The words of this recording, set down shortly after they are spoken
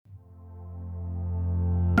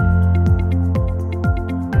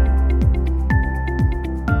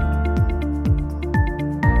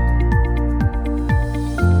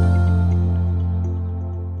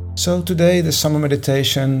So today, the summer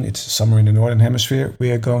meditation, it's summer in the Northern Hemisphere,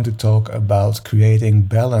 we are going to talk about creating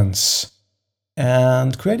balance.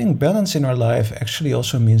 And creating balance in our life actually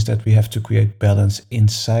also means that we have to create balance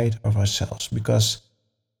inside of ourselves, because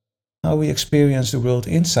how we experience the world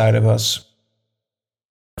inside of us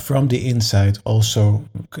from the inside also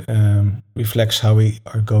reflects how we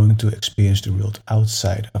are going to experience the world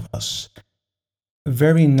outside of us. A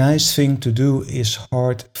very nice thing to do is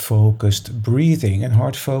heart-focused breathing. And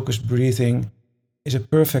heart-focused breathing is a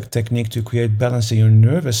perfect technique to create balance in your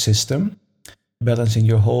nervous system, balancing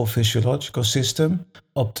your whole physiological system,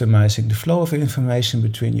 optimizing the flow of information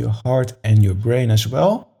between your heart and your brain as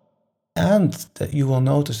well. And that you will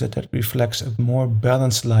notice that reflects a more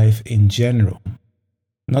balanced life in general.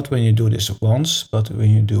 Not when you do this once, but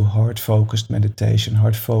when you do heart-focused meditation,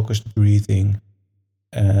 heart-focused breathing,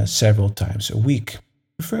 several times a week.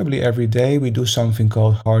 Preferably every day. We do something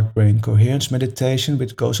called heart-brain coherence meditation,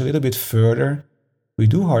 which goes a little bit further. We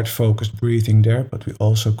do heart-focused breathing there, but we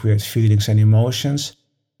also create feelings and emotions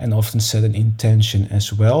and often set an intention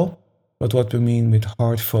as well. But what we mean with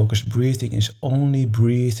heart-focused breathing is only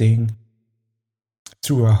breathing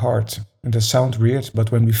through our heart. And that sounds weird,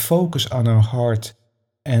 but when we focus on our heart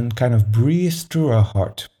and kind of breathe through our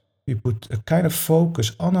heart, we put a kind of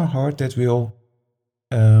focus on our heart that will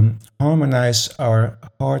harmonize our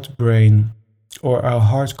heart brain or our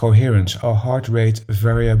heart coherence, our heart rate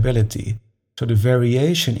variability. So the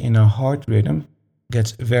variation in our heart rhythm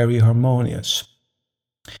gets very harmonious.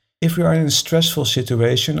 If we are in a stressful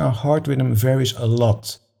situation, our heart rhythm varies a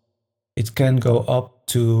lot. It can go up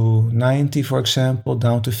to 90, for example,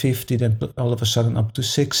 down to 50, then all of a sudden up to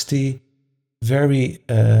 60. Very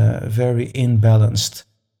imbalanced.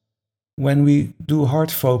 When we do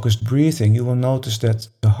heart-focused breathing, you will notice that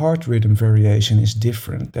the heart rhythm variation is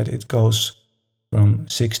different, that it goes from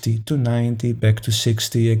 60 to 90, back to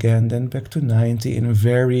 60 again, then back to 90 in a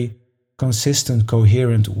very consistent,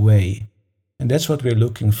 coherent way. And that's what we're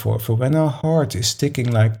looking for. For when our heart is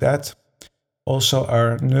ticking like that, also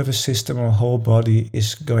our nervous system, our whole body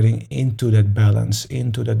is going into that balance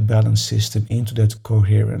system, into that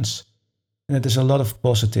coherence. And it has a lot of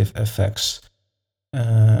positive effects.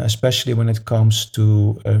 Especially when it comes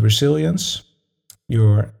to resilience,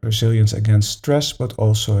 your resilience against stress, but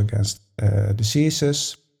also against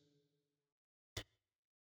diseases.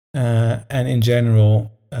 And in general,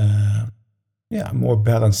 more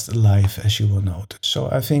balanced life, as you will notice. So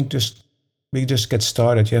I think we just get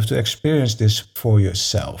started. You have to experience this for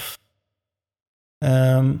yourself.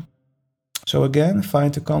 So again,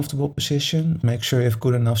 find a comfortable position. Make sure you have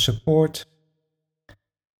good enough support.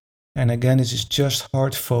 And again, this is just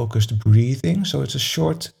heart-focused breathing, so it's a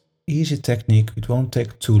short, easy technique. It won't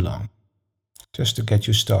take too long, just to get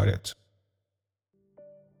you started.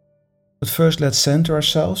 But first, let's center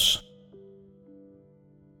ourselves.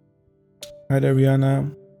 Hi there,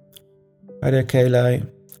 Rihanna. Hi there, Kaylai.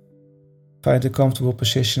 Find a comfortable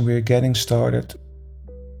position. We're getting started.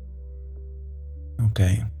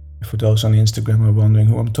 Okay. For those on Instagram are wondering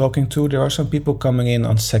who I'm talking to, there are some people coming in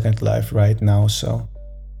on Second Life right now, so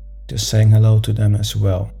just saying hello to them as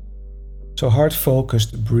well. So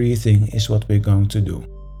heart-focused breathing is what we're going to do.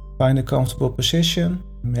 Find a comfortable position,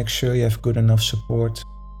 make sure you have good enough support.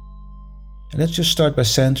 And let's just start by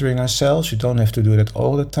centering ourselves. You don't have to do that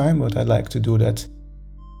all the time, but I like to do that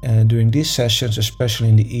during these sessions, especially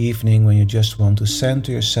in the evening when you just want to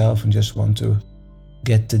center yourself and just want to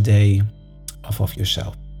get the day off of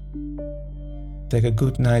yourself. Take a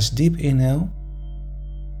good, nice deep inhale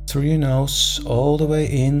through your nose all the way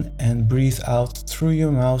in and breathe out through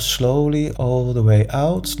your mouth slowly all the way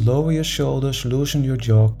out. Lower your shoulders, loosen your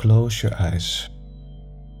jaw, close your eyes.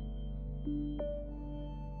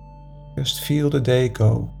 Just feel the day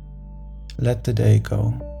go. Let the day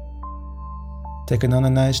go. Take another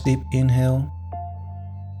nice deep inhale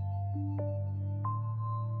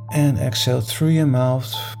and exhale through your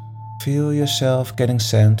mouth. Feel yourself getting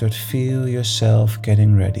centered, feel yourself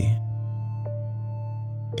getting ready.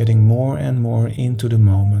 Getting more and more into the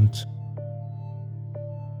moment.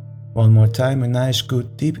 One more time, a nice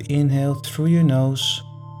good deep inhale through your nose.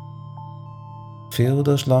 Fill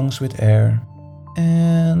those lungs with air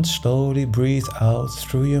and slowly breathe out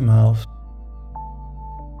through your mouth.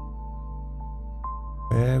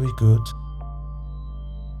 Very good.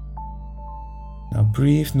 Now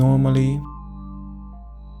breathe normally.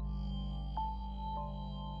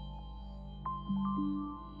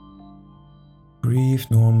 Breathe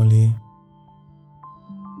normally.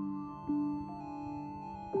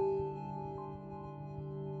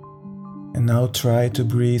 And now try to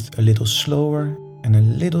breathe a little slower and a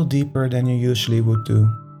little deeper than you usually would do.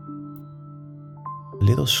 A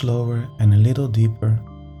little slower and a little deeper,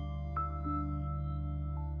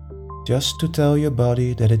 just to tell your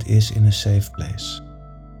body that it is in a safe place.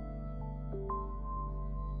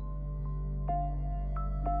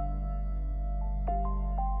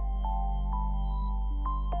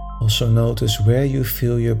 Also notice where you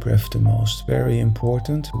feel your breath the most. Very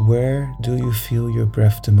important. Where do you feel your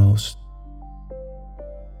breath the most?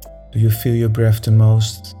 Do you feel your breath the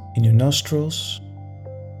most in your nostrils?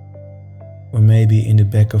 Or maybe in the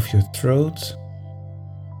back of your throat?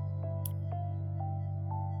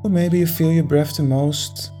 Or maybe you feel your breath the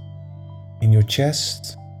most in your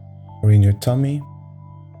chest or in your tummy?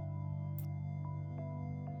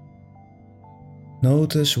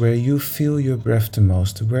 Notice where you feel your breath the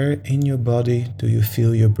most. Where in your body do you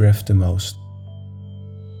feel your breath the most?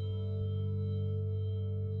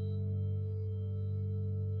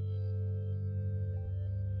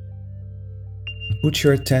 Put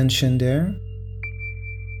your attention there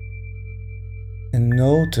and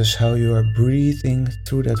notice how you are breathing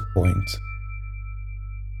through that point.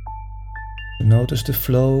 Notice the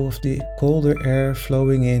flow of the colder air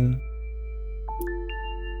flowing in,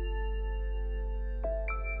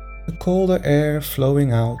 the colder air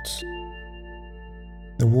flowing out,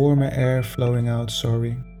 the warmer air flowing out,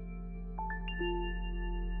 sorry.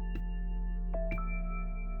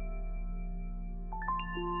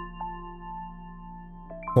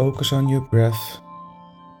 Focus on your breath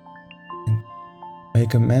and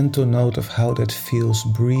make a mental note of how that feels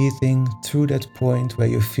breathing through that point where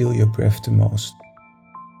you feel your breath the most.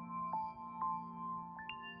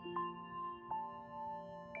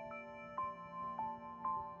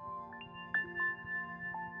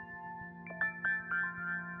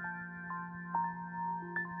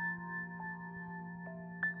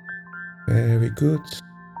 Very good.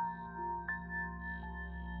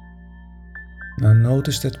 Now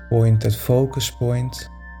notice that point, that focus point,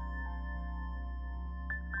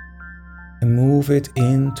 and move it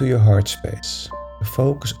into your heart space.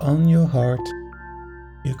 Focus on your heart.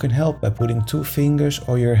 You can help by putting 2 fingers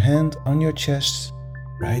or your hand on your chest,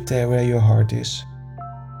 right there where your heart is.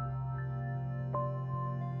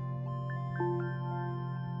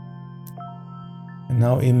 And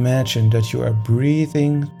now imagine that you are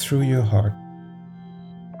breathing through your heart.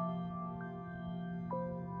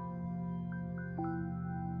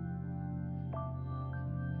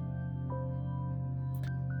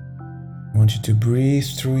 I want you to breathe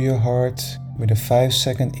through your heart with a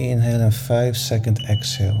 5-second inhale and 5-second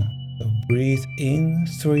exhale. So breathe in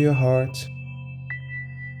through your heart,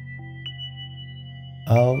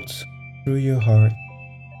 out through your heart,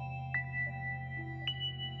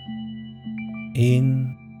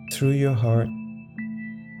 in through your heart,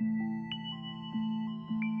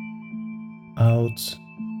 out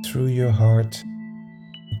through your heart.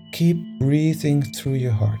 Keep breathing through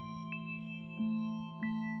your heart.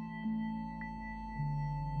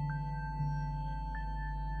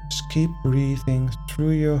 Just keep breathing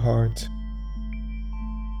through your heart.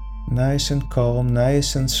 Nice and calm,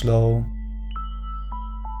 nice and slow.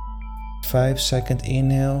 5-second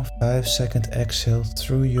inhale, 5-second exhale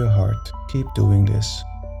through your heart. Keep doing this.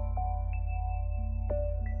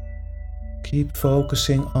 Keep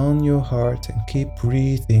focusing on your heart and keep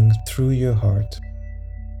breathing through your heart.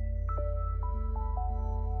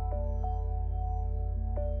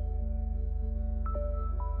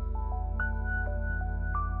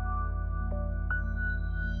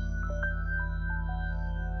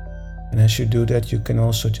 And as you do that, you can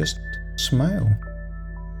also just smile.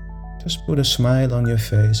 Just put a smile on your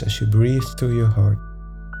face as you breathe through your heart.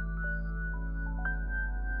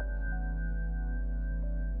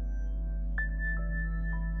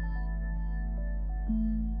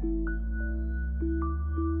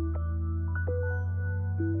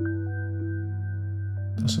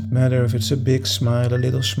 Doesn't matter if it's a big smile, a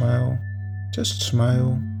little smile, just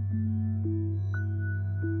smile.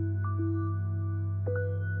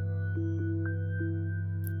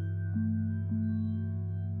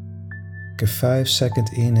 Take a 5-second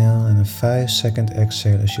inhale and a 5-second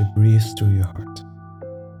exhale as you breathe through your heart.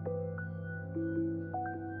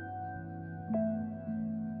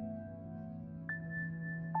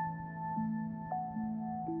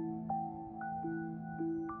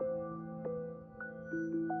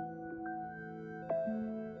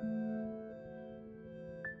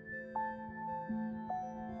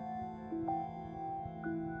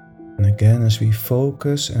 And again, as we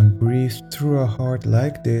focus and breathe through our heart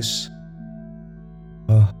like this,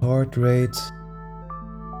 our heart rate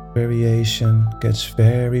variation gets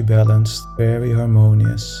very balanced, very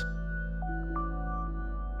harmonious.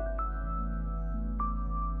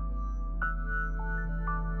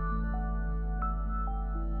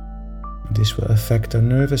 This will affect our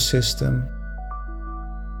nervous system.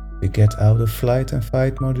 We get out of flight and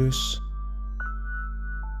fight modus.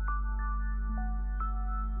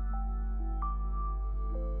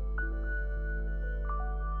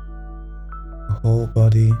 The whole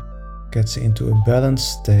body gets into a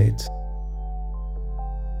balanced state,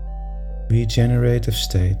 regenerative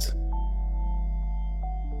state,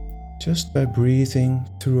 just by breathing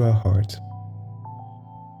through our heart.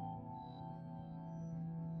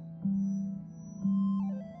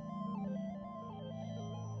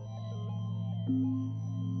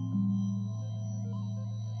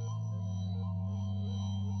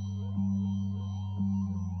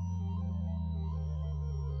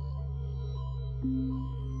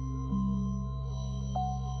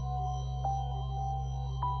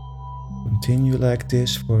 Continue like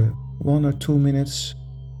this for 1 or 2 minutes.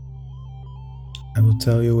 I will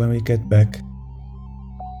tell you when we get back.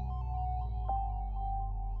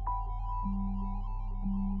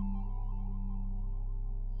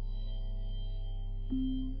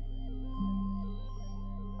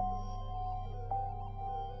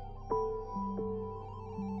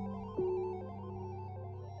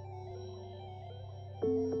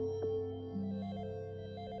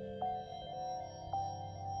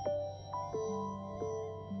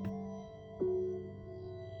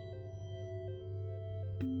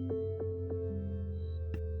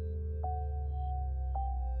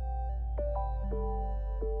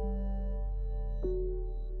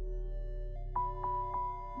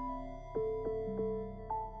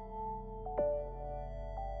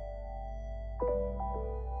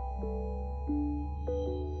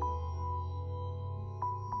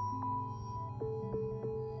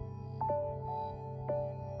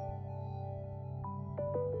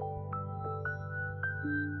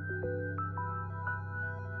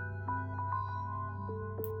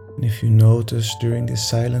 And if you notice during this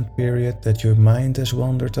silent period that your mind has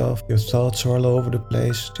wandered off, your thoughts are all over the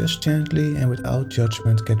place, just gently and without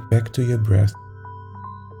judgment get back to your breath.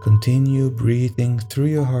 Continue breathing through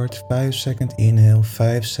your heart, 5-second inhale,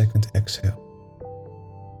 5-second exhale.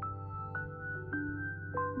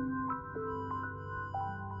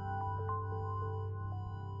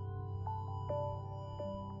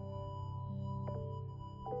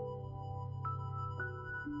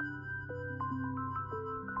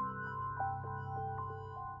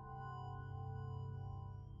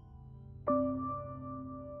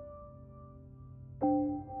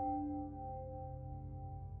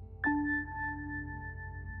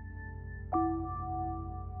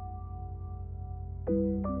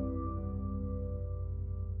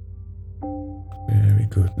 Very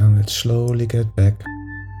good. Now let's slowly get back.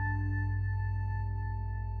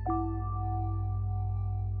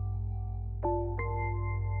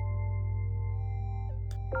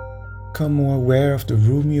 Become more aware of the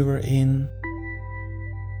room you are in.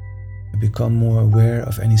 Become more aware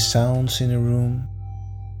of any sounds in the room.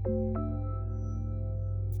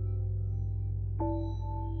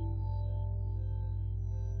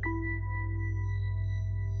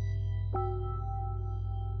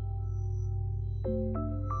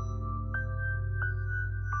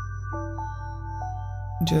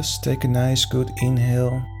 Just take a nice good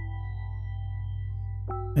inhale.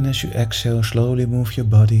 And as you exhale, slowly move your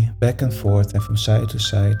body back and forth and from side to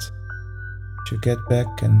side. As you get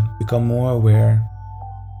back and become more aware,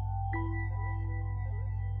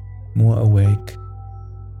 more awake.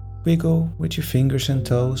 Wiggle with your fingers and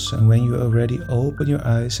toes, and when you are ready, open your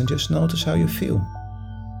eyes and just notice how you feel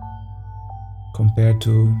compared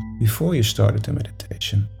to before you started the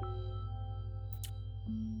meditation.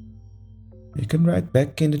 You can write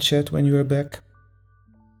back in the chat when you are back.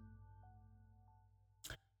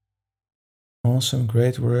 Awesome,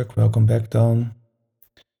 great work. Welcome back, Don.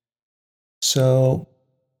 So,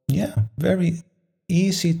 yeah, very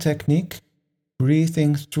easy technique.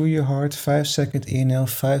 Breathing through your heart, 5-second inhale,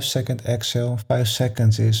 5-second exhale. 5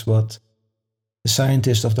 seconds is what the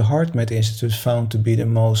scientists of the HeartMath Institute found to be the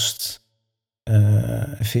most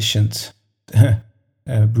efficient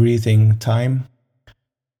breathing time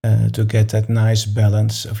to get that nice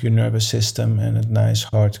balance of your nervous system and a nice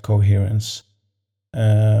heart coherence.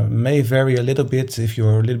 May vary a little bit if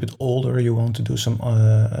you're a little bit older. You want to do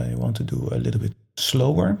a little bit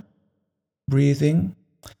slower breathing,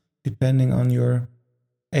 depending on your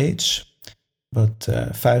age. But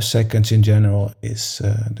 5 seconds in general is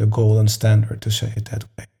the golden standard, to say it that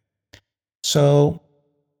way. So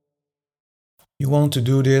you want to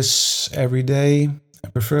do this every day.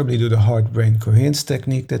 Preferably do the heart-brain coherence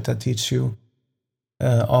technique that I teach you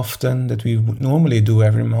often, that we normally do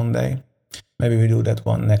every Monday. Maybe we do that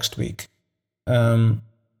one next week.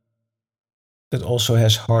 that also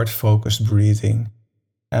has heart-focused breathing.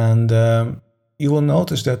 And you will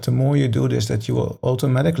notice that the more you do this, that you will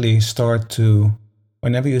automatically start to,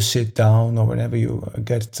 whenever you sit down or whenever you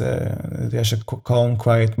get, there's a calm,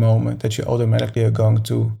 quiet moment, that you automatically are going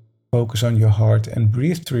to focus on your heart and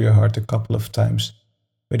breathe through your heart a couple of times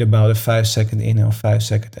with about a 5-second inhale,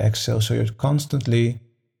 5-second exhale. So you're constantly,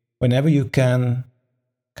 whenever you can,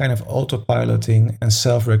 kind of autopiloting and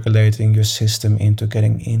self-regulating your system into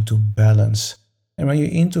getting into balance. And when you're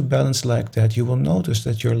into balance like that, you will notice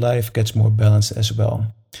that your life gets more balanced as well.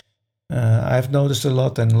 I've noticed a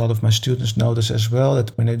lot, and a lot of my students notice as well,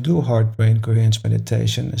 that when they do heart-brain coherence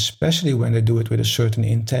meditation, especially when they do it with a certain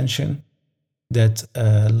intention, that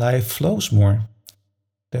life flows more.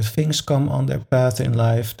 That things come on their path in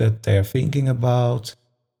life that they're thinking about,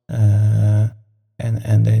 and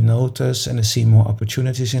they notice and they see more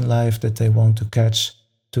opportunities in life that they want to catch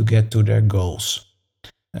to get to their goals.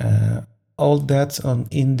 All that on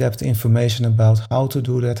in-depth information about how to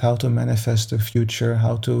do that, how to manifest the future,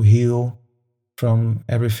 how to heal from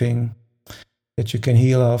everything that you can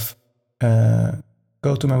heal of,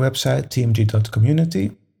 go to my website,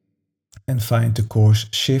 tmg.community, and find the course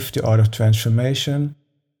Shift, the Art of Transformation.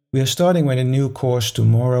 We are starting with a new course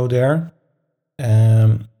tomorrow there.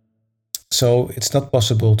 So it's not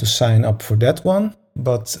possible to sign up for that one,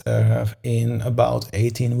 but in about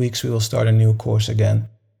 18 weeks we will start a new course again.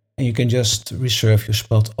 And you can just reserve your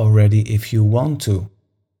spot already if you want to.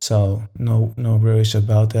 So no worries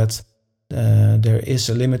about that. There is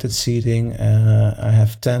a limited seating. I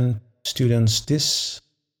have 10 students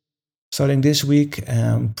starting this week,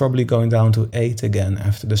 and probably going down to 8 again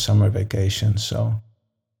after the summer vacation. So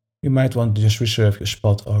you might want to just reserve your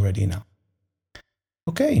spot already now.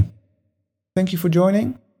 Okay. Thank you for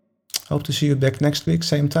joining. Hope to see you back next week,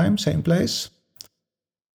 same time, same place.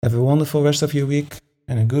 Have a wonderful rest of your week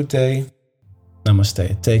and a good day.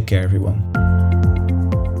 Namaste. Take care, everyone.